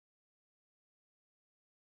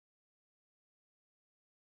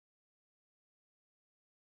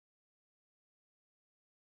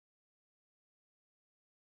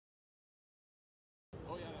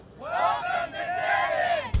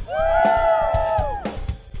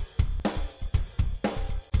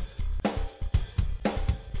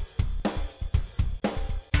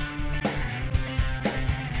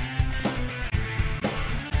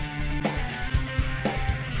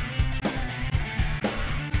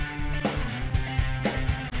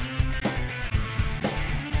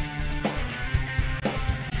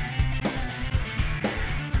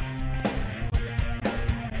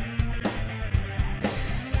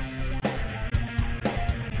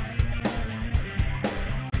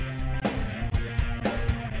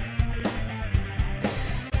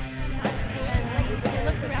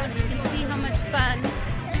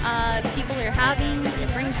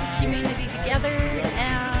brings the community together,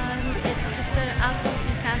 and it's just an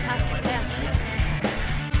absolutely fantastic event.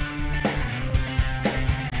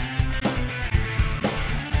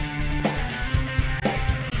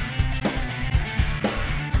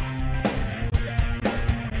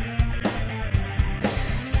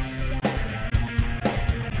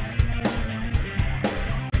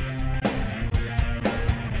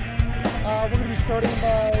 We're going to be starting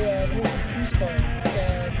by doing some free sparring. It's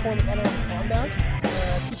a form of unarmed combat.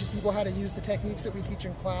 Teaches people how to use the techniques that we teach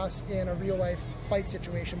in class in a real-life fight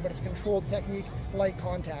situation, but it's controlled technique, light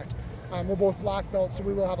contact. We're both black belts, so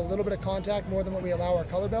we will have a little bit of contact, more than what we allow our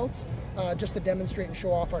color belts, just to demonstrate and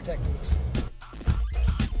show off our techniques.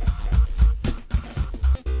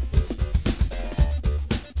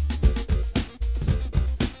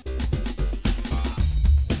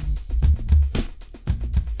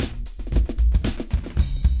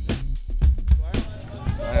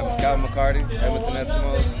 Edmonton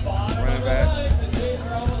Eskimos, running back,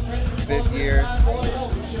 5th year.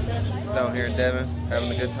 Just out here in Devon,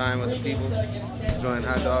 having a good time with the people, enjoying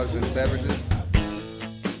hot dogs and beverages.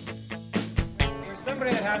 There's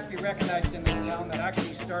somebody that has to be recognized in this town that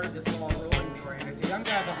actually started this ball rolling for him. There's a young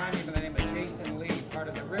guy behind me by the name of Jason Lee, part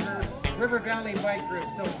of the River Valley Bike Group.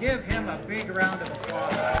 So give him a big round of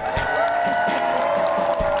applause.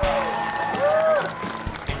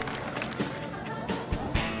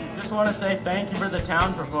 I want to say thank you for the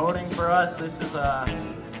town for voting for us. This is it's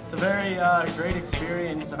a very great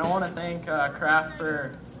experience, and I want to thank Kraft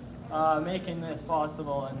for making this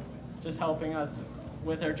possible and just helping us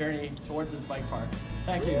with our journey towards this bike park.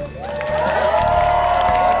 Thank you.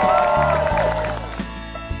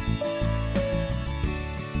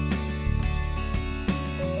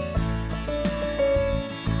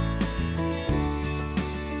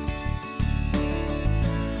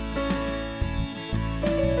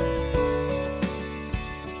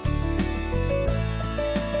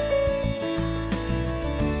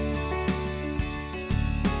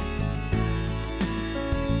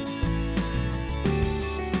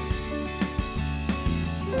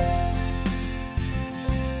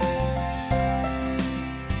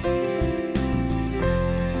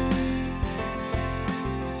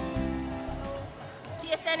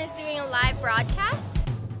 TSN is doing a live broadcast.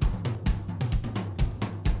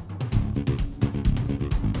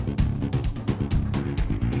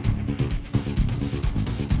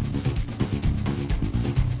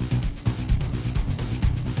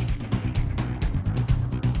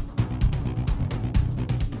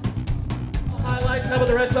 Highlights now with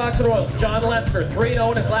the Red Sox and Royals. John Lester,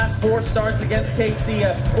 3-0 in his last 4 starts against KC,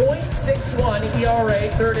 a .61 ERA,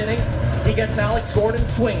 3rd inning. He gets Alex Gordon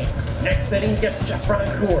swinging. Next inning, he gets Jeff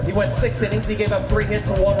Rancourt. He went 6 innings. He gave up 3 hits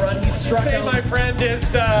and 1 run. He struck out. My friend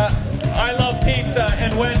is I love pizza,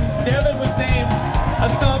 and when Devon was named a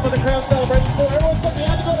stop on the Kraft Celebration Tour, everyone said we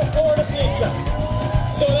had to go to Florida pizza.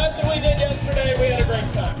 So that's what we did yesterday. We had a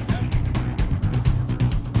great time.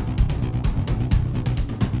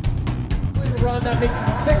 Run that makes it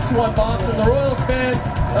 6-1 Boston. The Royals fans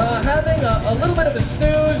having a little bit of a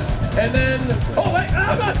snooze, and then oh wait,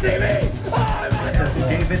 I'm on TV. Oh, I'm on He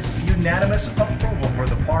gave its unanimous approval for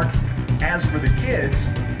the park. As for the kids,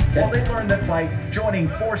 well, they learned that by joining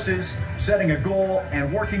forces, setting a goal,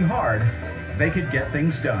 and working hard, they could get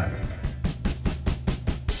things done.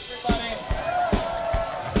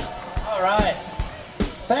 All right.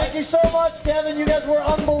 Thank you so much, Devon. You guys were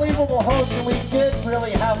unbelievable hosts, and we did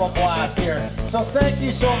really have a blast here. So thank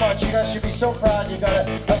you so much. You guys should be so proud. You got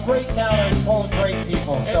a great town and full of great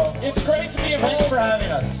people. So it's great to be involved. Thanks for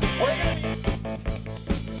having us.